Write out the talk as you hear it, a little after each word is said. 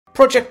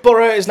Project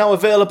Boro is now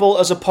available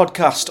as a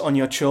podcast on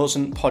your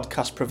chosen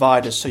podcast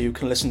providers, so you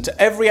can listen to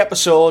every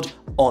episode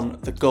on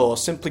the go.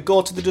 Simply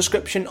go to the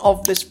description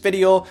of this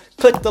video,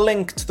 click the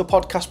link to the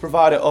podcast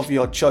provider of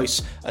your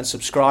choice, and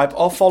subscribe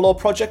or follow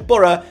Project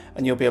Boro,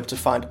 and you'll be able to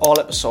find all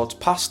episodes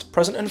past,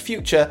 present and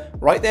future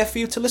right there for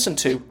you to listen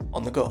to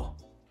on the go.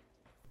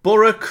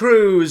 Boro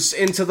cruise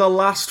into the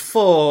last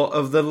four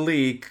of the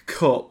League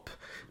Cup.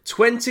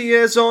 20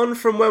 years on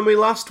from when we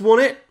last won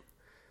it.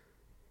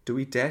 Do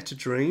we dare to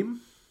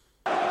dream?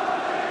 As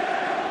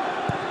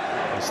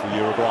the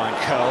Uruguayan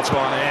curls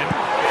one in.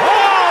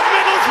 Oh,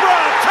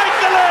 Middlesbrough take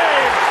the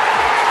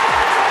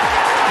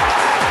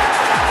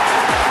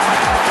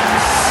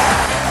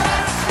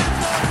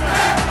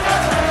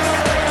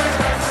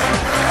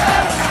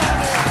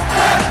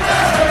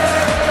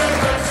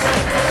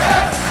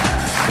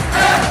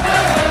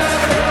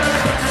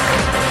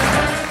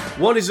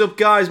lead! What is up,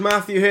 guys?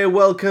 Matthew here.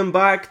 Welcome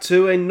back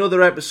to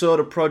another episode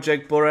of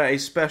Project Boro, a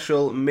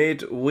special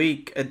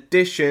midweek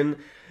edition,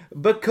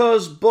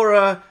 because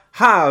Boro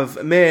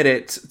have made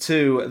it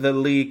to the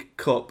League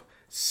Cup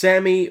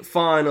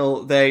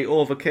semi-final. They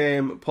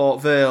overcame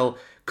Port Vale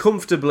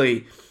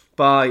comfortably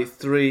by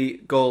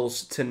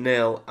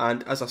 3-0,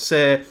 and as I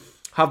say,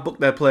 have booked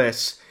their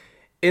place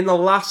in the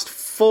last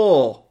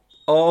four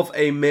of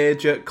a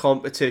major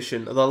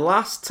competition. The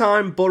last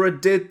time Boro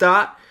did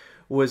that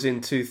was in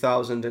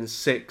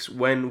 2006,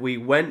 when we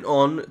went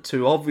on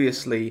to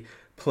obviously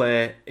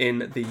play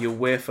in the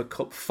UEFA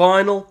Cup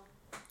final.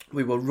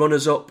 We were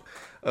runners-up,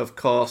 of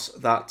course,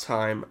 that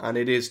time, and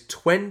it is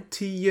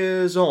 20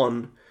 years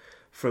on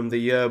from the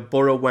year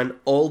Boro went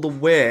all the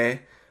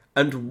way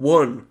and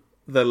won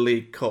the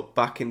League Cup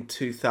back in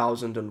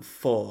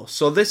 2004.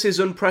 So this is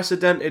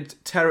unprecedented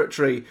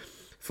territory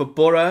for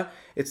Boro.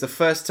 It's the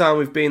first time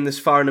we've been this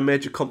far in a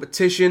major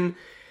competition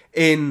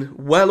in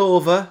well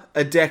over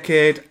a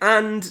decade,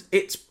 and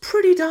it's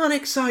pretty darn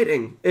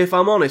exciting, if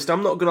I'm honest.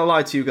 I'm not going to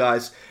lie to you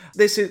guys.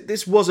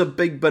 This was a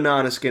big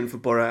banana skin for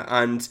Boro,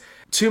 and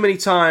too many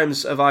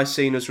times have I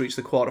seen us reach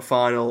the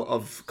quarter-final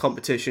of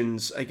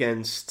competitions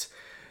against,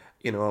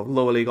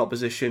 lower league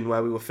opposition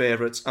where we were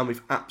favourites, and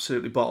we've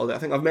absolutely bottled it. I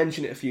think I've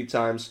mentioned it a few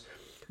times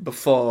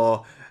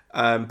before.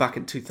 Back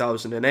in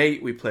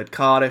 2008, we played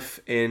Cardiff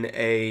in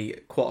a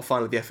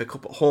quarter-final of the FA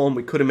Cup at home.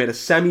 We could have made a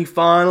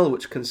semi-final,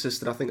 which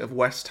consisted, I think, of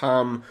West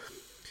Ham,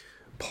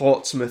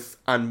 Portsmouth,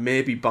 and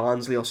maybe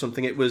Barnsley or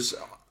something. It was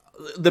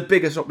the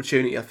biggest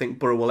opportunity I think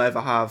Boro will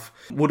ever have,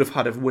 would have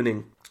had, of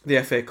winning the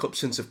FA Cup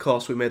since, of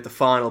course, we made the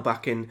final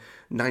back in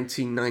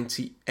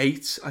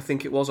 1998, I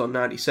think it was, or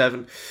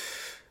 97.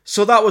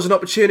 So that was an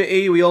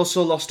opportunity. We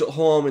also lost at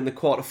home in the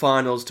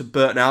quarterfinals to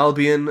Burton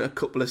Albion a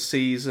couple of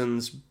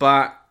seasons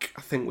back.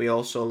 I think we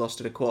also lost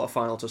in a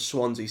quarterfinal to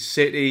Swansea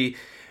City.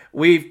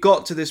 We've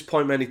got to this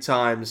point many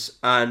times,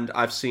 and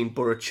I've seen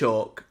Boro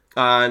choke.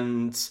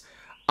 And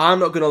I'm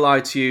not going to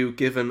lie to you,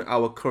 given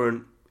our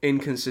current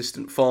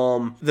inconsistent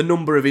form, the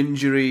number of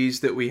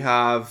injuries that we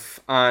have,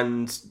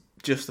 and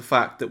just the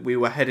fact that we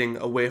were heading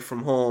away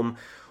from home.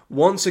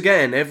 Once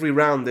again, every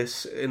round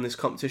in this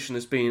competition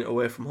has been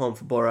away from home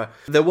for Boro.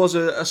 There was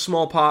a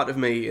small part of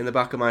me in the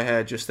back of my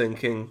head just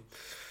thinking,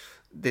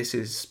 this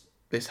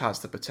has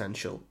the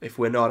potential. If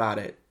we're not at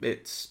it,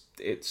 it's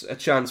a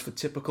chance for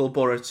typical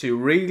Boro to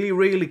really,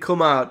 really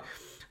come out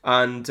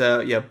and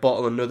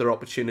bottle another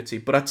opportunity.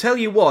 But I tell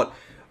you what,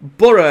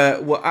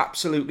 Boro were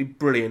absolutely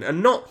brilliant,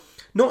 and not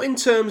in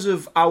terms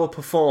of our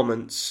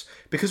performance,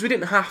 because we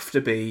didn't have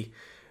to be.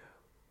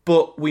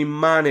 But we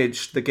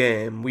managed the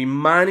game. We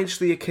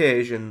managed the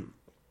occasion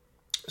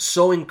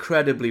so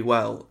incredibly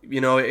well.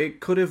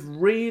 It could have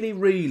really,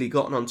 really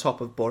gotten on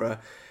top of Boro.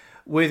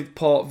 With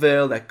Port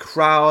Vale, their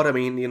crowd,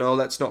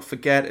 let's not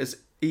forget, as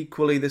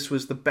equally this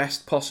was the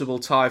best possible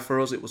tie for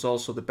us. It was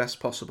also the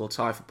best possible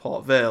tie for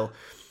Port Vale.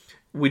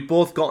 We'd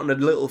both gotten a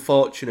little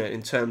fortunate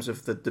in terms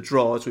of the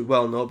draw, as we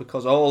well know,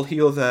 because all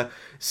the other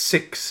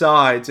 6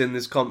 sides in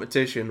this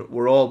competition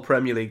were all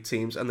Premier League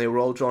teams, and they were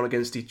all drawn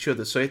against each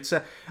other. So it's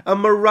a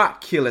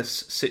miraculous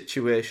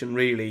situation,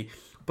 really,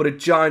 but a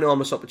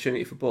ginormous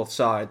opportunity for both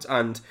sides.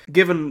 And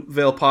given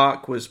Vale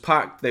Park was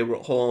packed, they were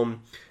at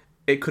home,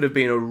 it could have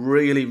been a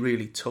really,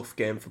 really tough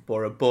game for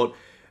Boro. But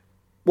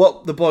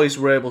what the boys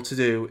were able to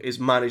do is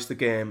manage the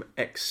game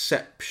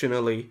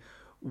exceptionally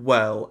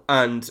well,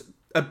 and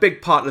a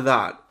big part of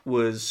that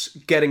was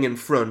getting in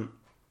front,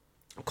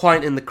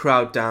 quieting the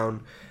crowd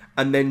down,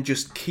 and then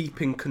just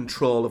keeping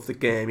control of the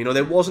game.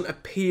 There wasn't a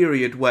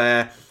period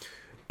where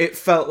it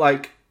felt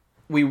like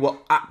we were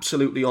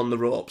absolutely on the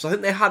ropes. I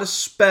think they had a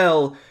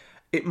spell,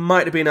 it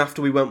might have been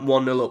after we went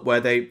 1-0 up, where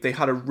they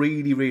had a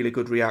really, really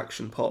good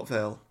reaction, Port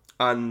Vale,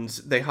 and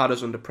they had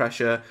us under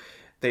pressure.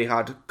 They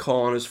had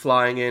corners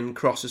flying in,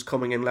 crosses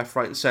coming in left,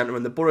 right and centre,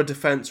 and the Boro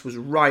defence was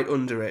right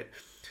under it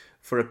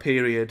for a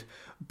period.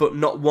 But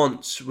not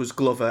once was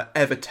Glover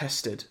ever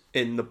tested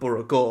in the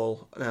Boro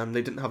goal.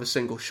 They didn't have a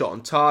single shot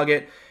on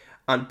target,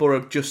 and Boro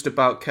just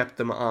about kept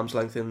them at arm's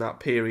length in that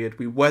period.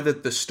 We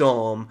weathered the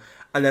storm,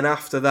 and then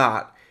after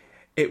that,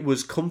 it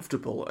was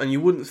comfortable. And you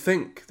wouldn't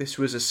think this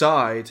was a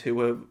side who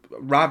were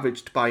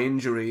ravaged by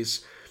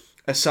injuries,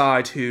 a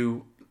side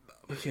who,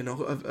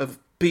 have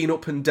been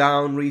up and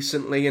down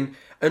recently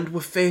and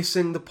were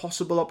facing the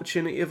possible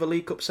opportunity of a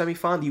League Cup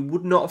semi-final. You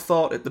would not have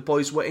thought it. The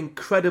boys were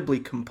incredibly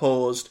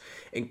composed,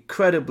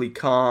 incredibly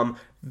calm,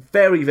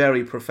 very,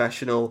 very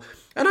professional.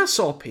 And I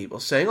saw people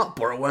saying,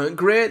 Boro weren't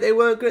great, they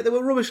were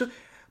rubbish.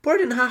 Boro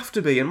didn't have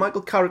to be, and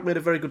Michael Carrick made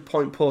a very good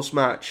point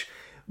post-match.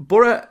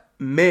 Boro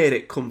made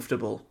it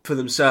comfortable for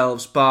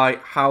themselves by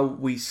how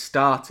we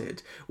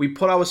started. We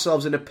put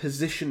ourselves in a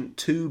position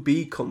to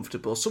be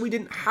comfortable, so we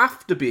didn't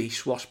have to be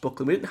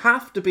swashbuckling, we didn't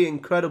have to be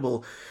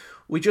incredible.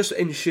 We just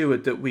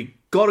ensured that we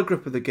got a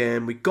grip of the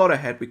game, we got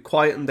ahead, we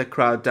quietened the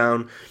crowd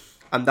down,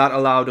 and that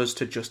allowed us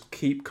to just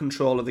keep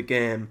control of the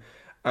game.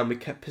 And we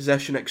kept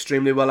possession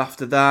extremely well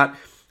after that.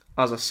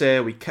 As I say,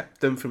 we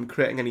kept them from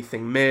creating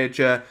anything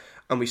major,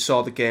 and we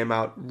saw the game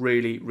out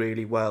really,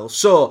 really well.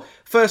 So,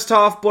 first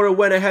half, Boro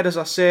went ahead, as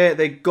I say.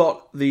 They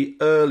got the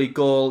early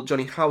goal,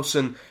 Johnny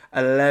Howson,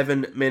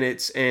 11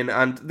 minutes in.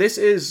 And this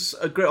is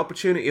a great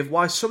opportunity of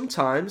why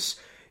sometimes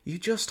you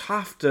just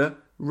have to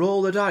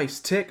roll the dice,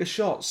 take a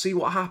shot, see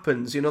what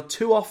happens.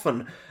 Too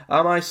often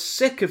am I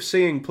sick of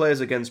seeing players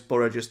against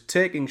Boro just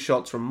taking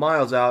shots from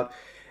miles out.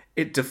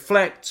 It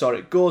deflects or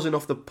it goes in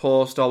off the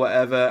post or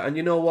whatever. And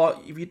you know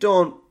what? If you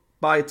don't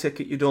buy a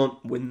ticket, you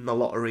don't win the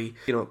lottery.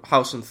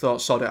 Howson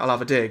thought, sod it, I'll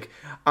have a dig.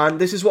 And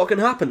this is what can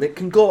happen. It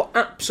can go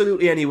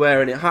absolutely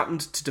anywhere, and it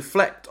happened to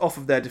deflect off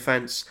of their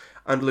defence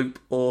and loop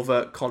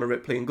over Connor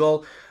Ripley in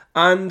goal.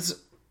 And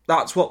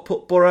that's what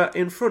put Boro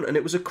in front. And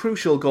it was a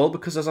crucial goal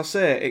because, as I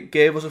say, it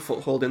gave us a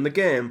foothold in the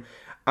game.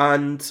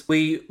 And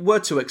we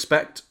were to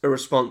expect a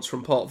response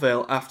from Port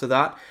Vale after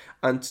that.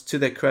 And to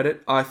their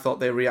credit, I thought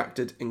they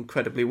reacted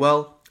incredibly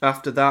well.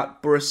 After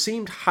that, Boro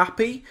seemed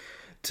happy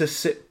to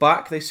sit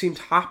back. They seemed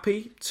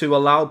happy to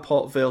allow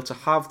Port Vale to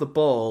have the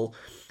ball,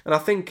 and I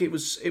think it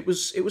was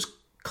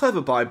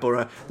clever by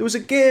Boro. There was a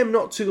game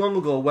not too long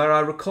ago where I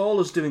recall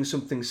us doing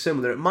something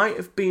similar. It might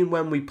have been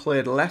when we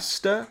played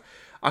Leicester.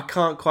 I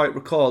can't quite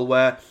recall,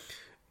 where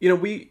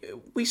we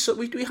showed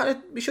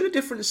a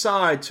different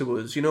side to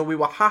us. We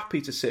were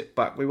happy to sit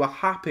back. We were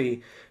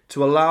happy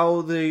to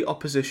allow the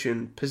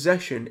opposition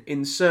possession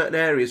in certain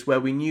areas where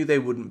we knew they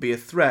wouldn't be a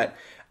threat,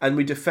 and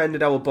we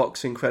defended our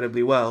box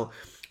incredibly well.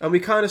 And we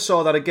kind of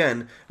saw that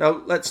again.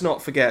 Now, let's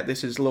not forget,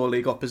 this is lower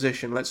league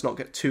opposition. Let's not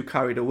get too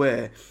carried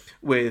away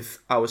with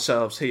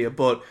ourselves here.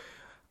 But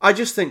I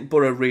just think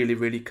Boro really,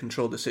 really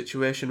controlled the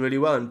situation really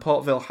well. And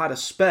Port Vale had a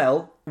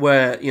spell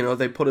where,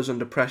 they put us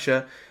under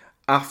pressure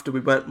after we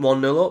went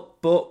 1-0 up.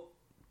 But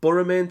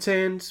Boro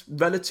maintained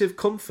relative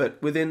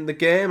comfort within the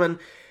game. And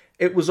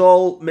it was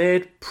all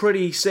made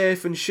pretty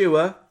safe and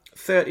sure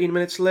 13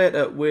 minutes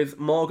later with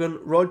Morgan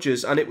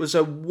Rogers. And it was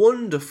a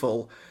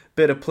wonderful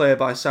bit of play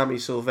by Sammy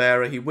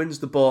Silvera. He wins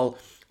the ball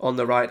on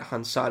the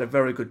right-hand side. A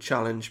very good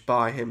challenge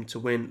by him to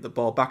win the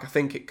ball back. I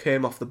think it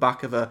came off the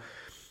back of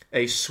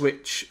a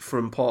switch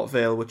from Port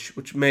Vale,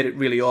 which made it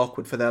really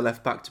awkward for their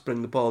left-back to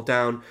bring the ball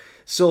down.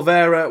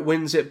 Silvera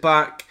wins it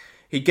back.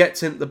 He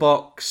gets into the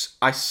box.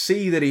 I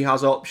see that he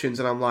has options,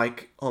 and I'm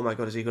like, oh my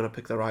God, is he going to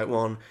pick the right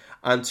one?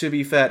 And to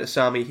be fair to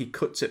Sammy, he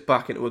cuts it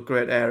back into a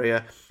great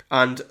area.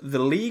 And the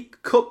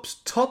League Cup's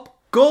top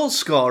goal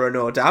scorer,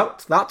 no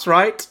doubt. That's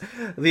right.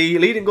 The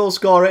leading goal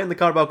scorer in the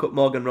Carabao Cup,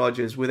 Morgan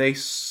Rogers, with a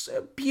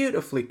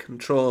beautifully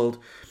controlled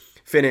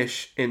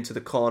finish into the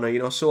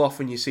corner. So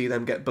often you see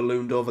them get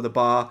ballooned over the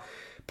bar,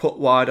 put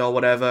wide or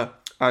whatever.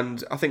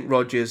 And I think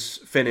Rogers'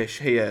 finish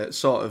here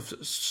sort of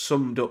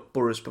summed up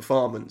Boro's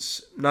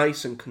performance.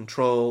 Nice and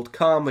controlled,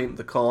 calmly into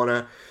the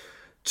corner.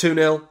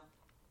 2-0.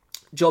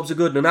 Jobs are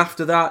good. And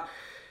after that,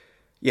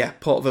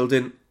 Port Vale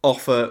didn't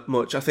offer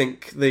much. I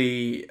think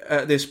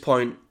at this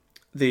point,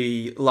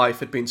 the life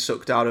had been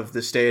sucked out of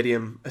the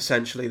stadium,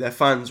 essentially. Their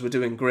fans were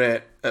doing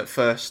great at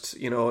first,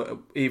 even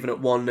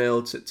at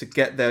 1-0 to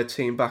get their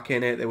team back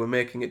in it. They were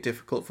making it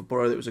difficult for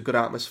Boro. There was a good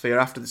atmosphere.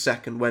 After the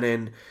second went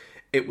in,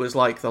 it was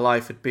like the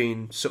life had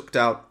been sucked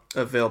out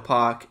of Vale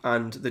Park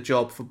and the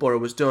job for Boro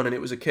was done. And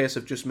it was a case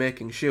of just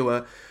making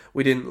sure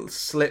we didn't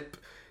slip,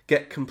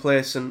 get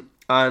complacent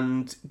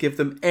and give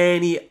them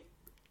any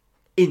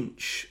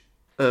inch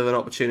of an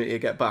opportunity to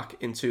get back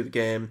into the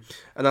game.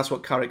 And that's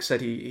what Carrick said.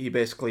 He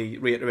basically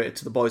reiterated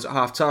to the boys at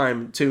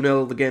half-time.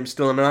 2-0, the game's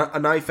still on a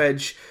knife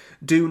edge.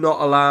 Do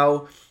not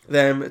allow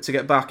them to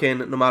get back in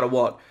no matter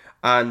what.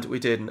 And we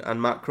didn't.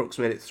 And Matt Crooks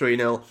made it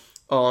 3-0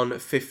 on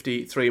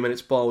 53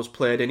 minutes. Ball was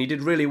played and he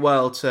did really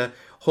well to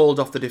hold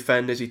off the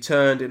defenders. He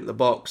turned into the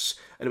box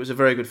and it was a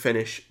very good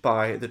finish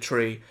by the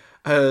tree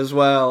as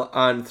well.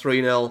 And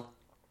 3-0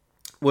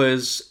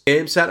 was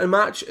game, set and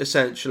match,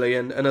 essentially.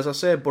 And as I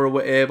say, Boro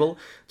were able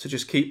to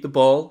just keep the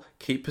ball,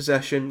 keep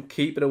possession,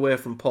 keep it away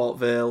from Port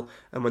Vale.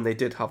 And when they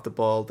did have the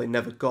ball, they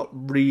never got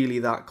really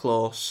that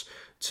close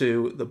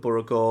to the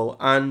Boro goal.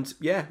 And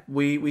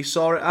we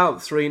saw it out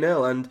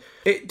 3-0. And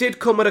it did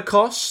come at a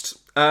cost.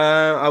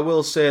 I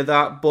will say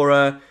that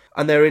Boro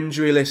and their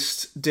injury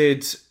list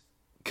did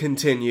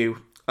continue.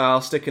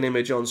 I'll stick an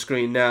image on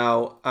screen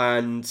now.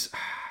 And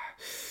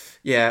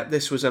yeah,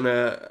 this was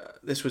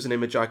an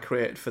image I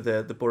created for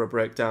the Boro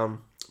Breakdown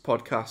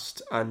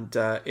podcast, and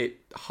it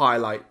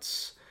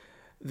highlights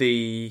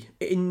the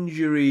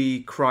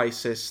injury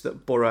crisis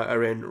that Boro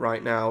are in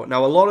right now.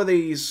 Now, a lot of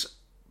these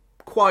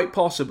quite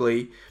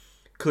possibly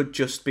could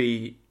just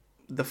be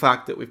the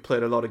fact that we've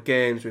played a lot of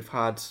games. We've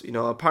had,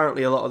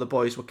 apparently a lot of the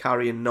boys were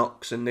carrying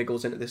knocks and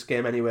niggles into this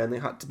game anyway, and they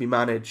had to be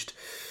managed.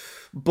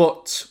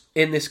 But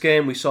in this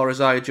game, we saw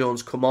Isaiah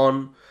Jones come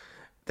on,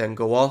 then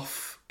go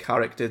off.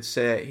 Carrick did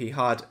say he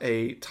had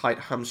a tight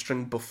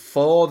hamstring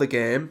before the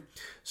game,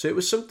 so it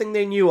was something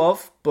they knew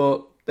of,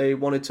 but they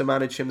wanted to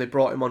manage him. They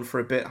brought him on for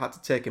a bit, had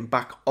to take him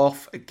back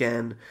off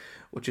again,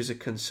 which is a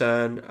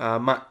concern.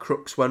 Matt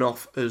Crooks went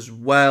off as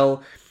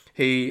well.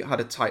 He had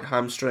a tight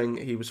hamstring.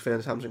 He was feeling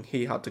his hamstring.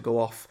 He had to go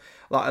off.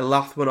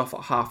 Lath went off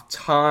at half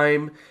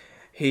time.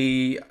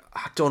 I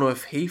don't know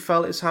if he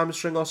felt his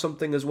hamstring or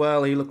something as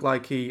well. He looked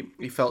like he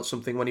felt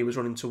something when he was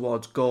running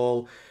towards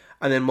goal.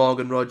 And then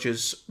Morgan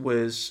Rogers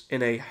was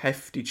in a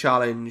hefty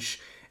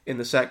challenge in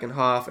the second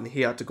half, and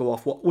he had to go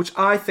off, which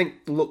I think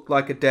looked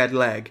like a dead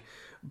leg.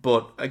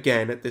 But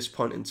again, at this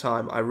point in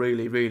time, I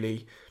really,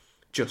 really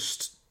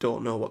just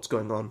don't know what's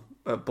going on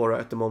at Boro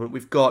at the moment.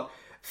 We've got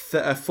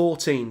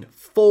 14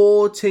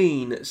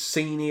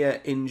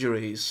 senior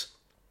injuries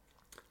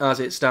as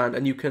it stands,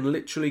 and you can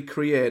literally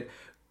create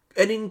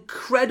an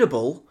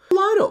incredible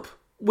lineup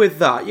with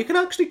that. You can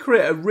actually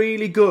create a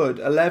really good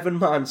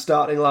 11-man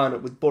starting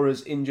lineup with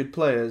Boro's injured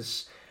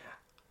players,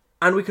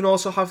 and we can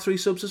also have 3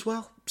 subs as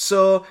well.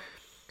 So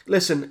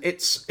listen,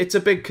 it's a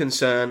big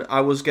concern. I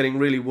was getting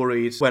really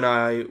worried when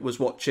I was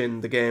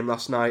watching the game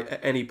last night.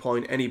 At any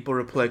point, any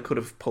Boro player could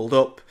have pulled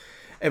up.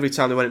 Every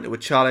time they went into a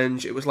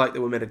challenge, it was like they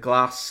were made of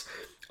glass.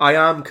 I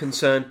am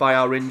concerned by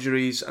our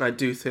injuries, and I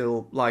do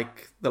feel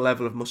like the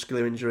level of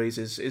muscular injuries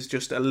is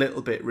just a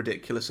little bit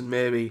ridiculous, and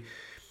maybe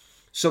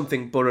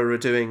something Boro are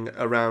doing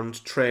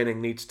around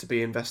training needs to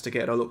be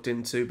investigated or looked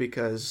into,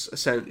 because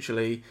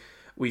essentially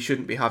we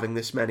shouldn't be having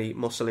this many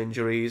muscle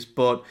injuries.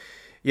 But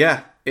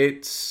yeah,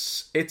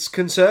 it's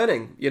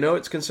concerning.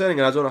 It's concerning,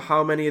 and I don't know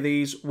how many of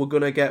these we're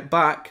going to get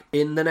back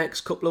in the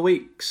next couple of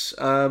weeks.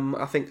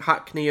 I think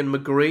Hackney and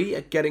McGree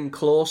are getting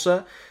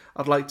closer.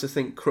 I'd like to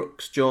think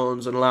Crooks,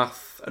 Jones and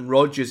Lath and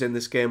Rogers in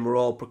this game were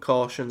all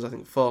precautions. I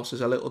think Force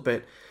is a little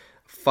bit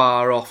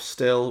far off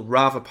still.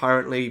 Rav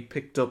apparently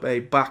picked up a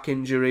back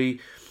injury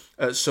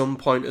at some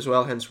point as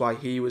well, hence why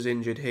he was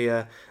injured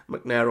here.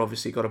 McNair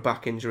obviously got a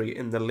back injury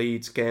in the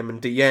Leeds game,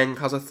 and Dieng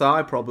has a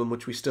thigh problem,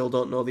 which we still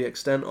don't know the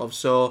extent of.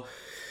 So,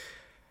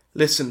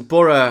 listen,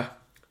 Boro,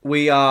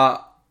 we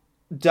are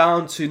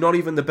down to not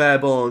even the bare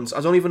bones.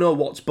 I don't even know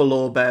what's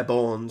below bare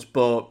bones,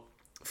 but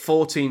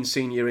 14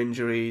 senior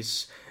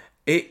injuries.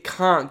 It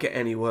can't get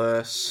any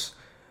worse.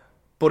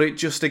 But it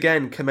just,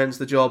 again, commends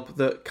the job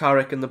that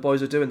Carrick and the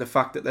boys are doing. The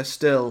fact that they're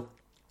still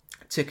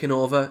ticking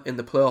over in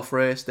the playoff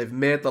race. They've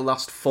made the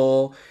last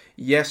 4.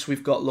 Yes,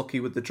 we've got lucky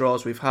with the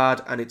draws we've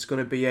had, and it's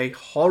going to be a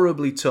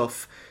horribly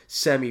tough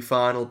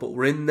semi-final, but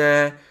we're in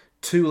there,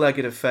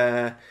 2-legged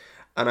affair,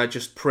 and I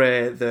just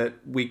pray that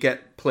we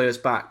get players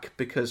back,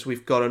 because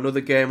we've got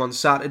another game on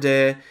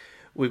Saturday,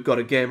 we've got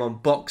a game on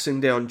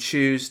Boxing Day on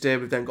Tuesday,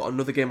 we've then got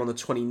another game on the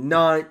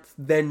 29th,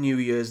 then New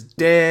Year's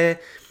Day.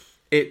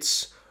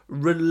 It's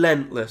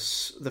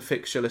relentless, the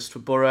fixture list for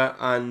Boro,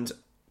 and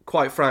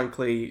quite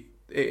frankly,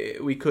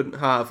 we couldn't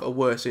have a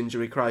worse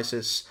injury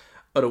crisis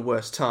at a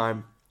worse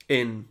time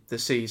in the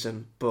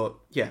season. But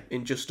yeah,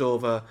 in just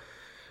over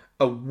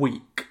a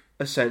week,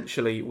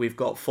 essentially, we've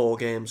got 4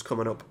 games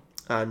coming up,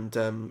 and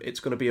it's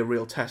going to be a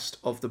real test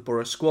of the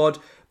Boro squad.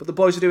 But the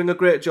boys are doing a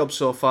great job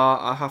so far.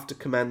 I have to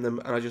commend them,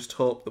 and I just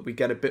hope that we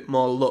get a bit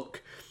more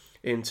luck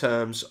in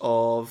terms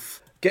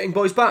of getting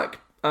boys back,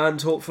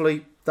 and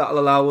hopefully that'll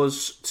allow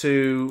us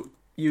to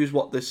use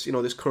what this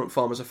current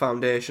form as a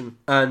foundation,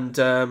 and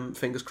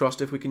fingers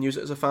crossed, if we can use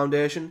it as a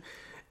foundation,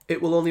 it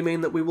will only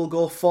mean that we will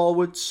go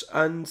forwards,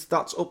 and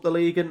that's up the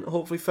league and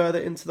hopefully further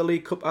into the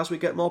League Cup as we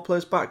get more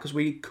players back, because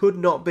we could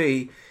not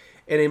be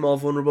in a more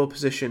vulnerable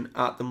position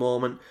at the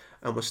moment,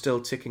 and we're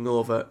still ticking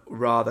over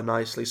rather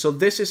nicely. So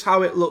this is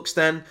how it looks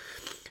then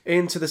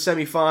into the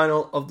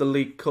semi-final of the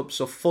League Cup.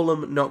 So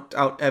Fulham knocked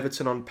out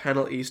Everton on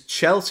penalties.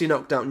 Chelsea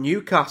knocked out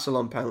Newcastle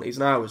on penalties.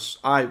 And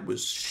I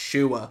was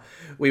sure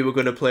we were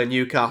going to play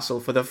Newcastle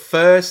for the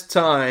first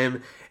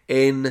time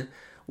in,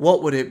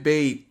 what would it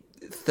be,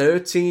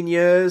 13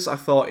 years? I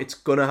thought it's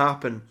going to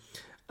happen.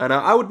 And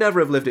I would never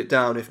have lived it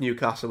down if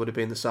Newcastle would have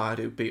been the side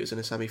who beat us in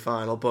a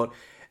semi-final. But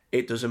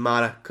it doesn't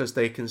matter, because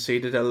they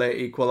conceded a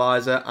late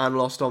equaliser and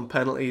lost on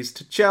penalties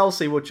to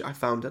Chelsea, which I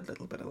found a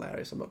little bit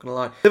hilarious, I'm not going to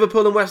lie.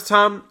 Liverpool and West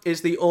Ham is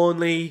the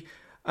only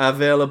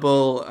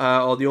available,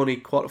 or the only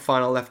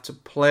quarter-final left to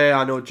play.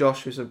 I know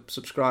Josh, who's a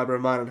subscriber of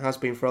mine and has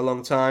been for a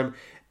long time,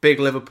 big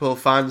Liverpool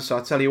fan, so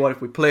I tell you what,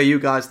 if we play you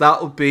guys,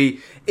 that would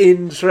be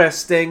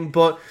interesting.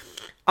 But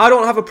I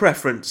don't have a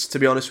preference, to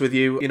be honest with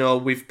you.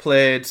 We've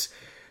played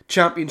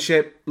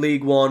Championship,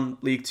 League 1,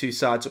 League 2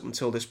 sides up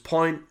until this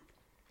point.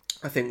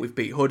 I think we've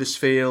beat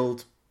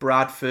Huddersfield,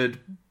 Bradford,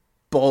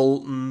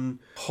 Bolton,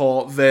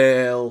 Port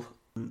Vale,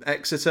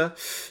 Exeter.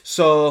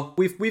 So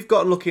we've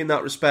gotten lucky in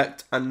that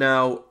respect, and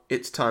now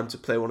it's time to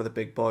play one of the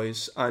big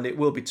boys, and it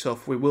will be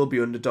tough. We will be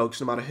underdogs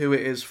no matter who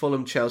it is,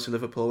 Fulham, Chelsea,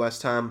 Liverpool,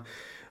 West Ham.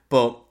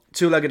 But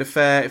two-legged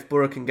affair, if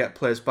Boro can get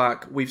players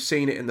back, we've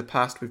seen it in the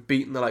past. We've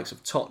beaten the likes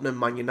of Tottenham,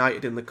 Man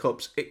United in the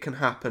Cups. It can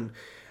happen.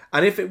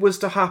 And if it was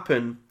to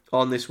happen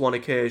on this one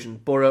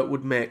occasion, Boro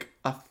would make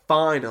a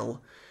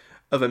final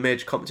of a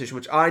major competition,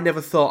 which I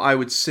never thought I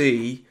would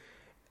see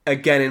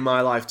again in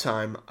my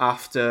lifetime,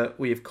 after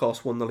we of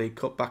course won the League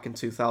Cup back in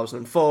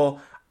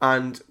 2004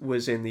 and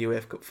was in the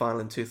UEFA Cup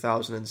final in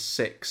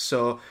 2006.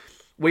 So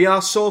we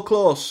are so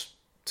close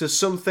to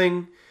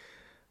something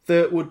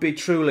that would be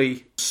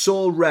truly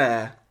so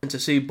rare, and to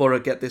see Boro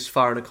get this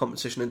far in a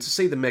competition and to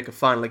see them make a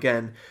final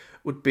again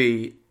would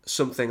be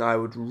something I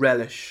would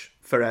relish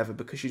forever,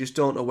 because you just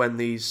don't know when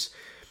these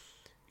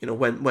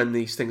when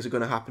these things are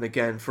going to happen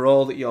again. For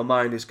all that your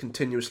mind is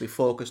continuously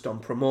focused on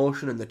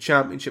promotion and the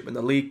Championship and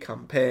the league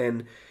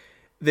campaign,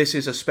 this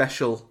is a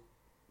special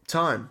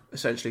time,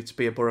 essentially, to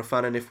be a Boro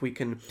fan. And if we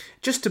can,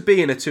 just to be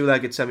in a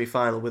two-legged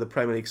semi-final with a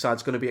Premier League side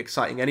is going to be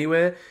exciting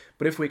anyway,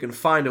 but if we can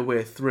find a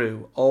way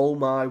through, oh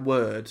my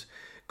word,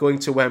 going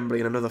to Wembley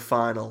in another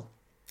final,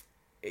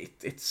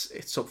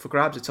 it's up for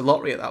grabs. It's a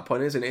lottery at that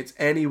point, isn't it? It's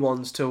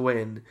anyone's to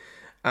win.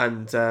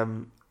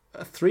 And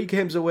 3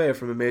 games away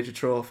from a major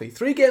trophy.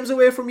 3 games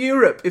away from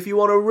Europe, if you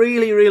want to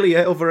really, really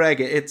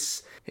over-egg it.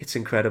 It's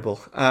incredible.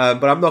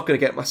 But I'm not going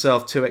to get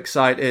myself too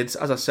excited.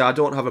 As I say, I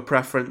don't have a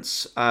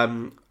preference.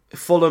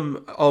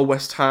 Fulham or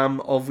West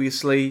Ham,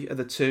 obviously, are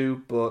the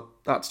two, but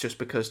that's just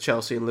because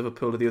Chelsea and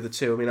Liverpool are the other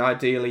two. I mean,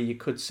 ideally, you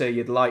could say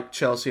you'd like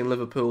Chelsea and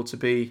Liverpool to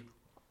be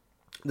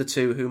the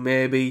two who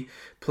maybe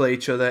play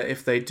each other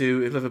if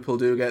Liverpool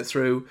do get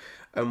through,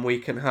 and we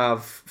can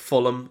have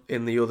Fulham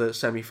in the other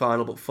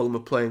semi-final, but Fulham are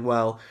playing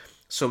well.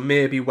 So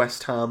maybe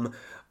West Ham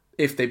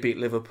if they beat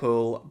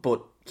Liverpool,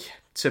 but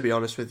to be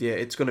honest with you,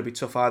 it's going to be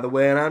tough either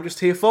way, and I'm just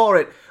here for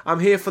it.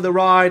 I'm here for the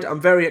ride. I'm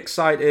very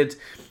excited,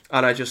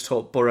 and I just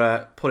hope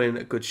Boro put in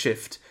a good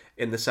shift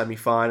in the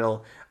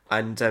semi-final,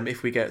 and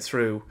if we get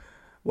through,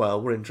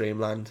 well, we're in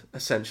dreamland,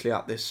 essentially,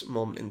 at this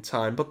moment in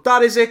time. But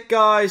that is it,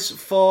 guys,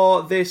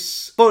 for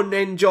this fun,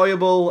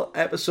 enjoyable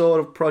episode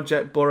of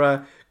Project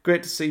Boro.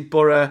 Great to see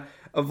Boro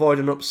avoid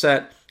an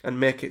upset and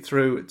make it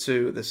through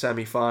to the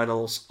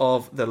semi-finals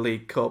of the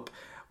League Cup.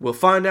 We'll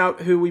find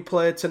out who we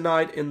play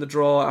tonight in the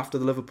draw after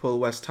the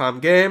Liverpool-West Ham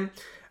game,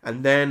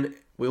 and then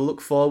we'll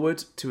look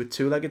forward to a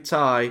two-legged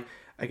tie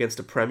against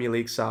a Premier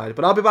League side.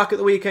 But I'll be back at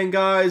the weekend,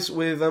 guys,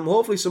 with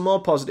hopefully some more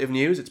positive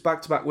news. It's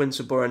back-to-back wins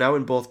for Boro now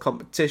in both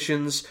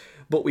competitions,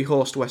 but we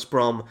host West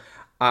Brom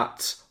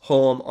at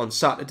home on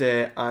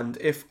Saturday, and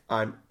if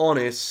I'm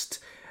honest,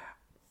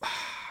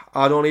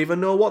 I don't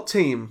even know what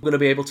team we're going to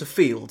be able to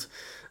field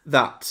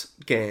that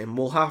game.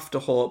 We'll have to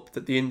hope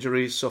that the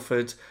injuries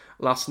suffered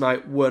last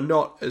night were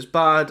not as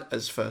bad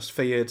as first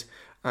feared,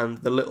 and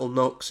the little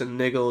knocks and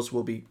niggles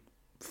will be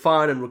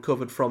fine and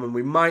recovered from, and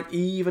we might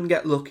even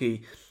get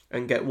lucky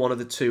and get one of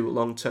the 2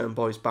 long-term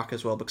boys back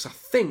as well, because I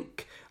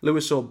think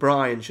Lewis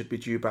O'Brien should be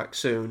due back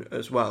soon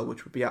as well,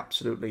 which would be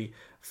absolutely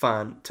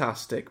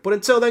fantastic. But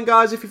until then,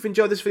 guys, if you've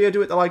enjoyed this video, do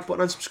hit the like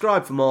button and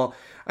subscribe for more,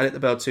 and hit the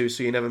bell too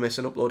so you never miss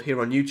an upload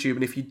here on YouTube.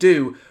 And if you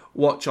do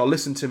watch or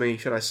listen to me,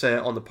 should I say,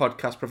 on the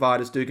podcast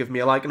providers, do give me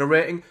a like and a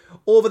rating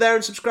over there,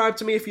 and subscribe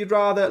to me if you'd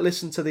rather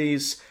listen to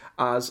these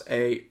as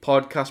a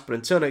podcast. But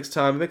until next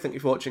time, a big thank you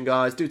for watching,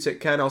 guys. Do take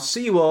care, and I'll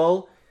see you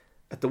all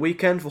at the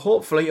weekend for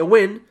hopefully a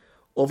win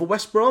over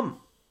West Brom.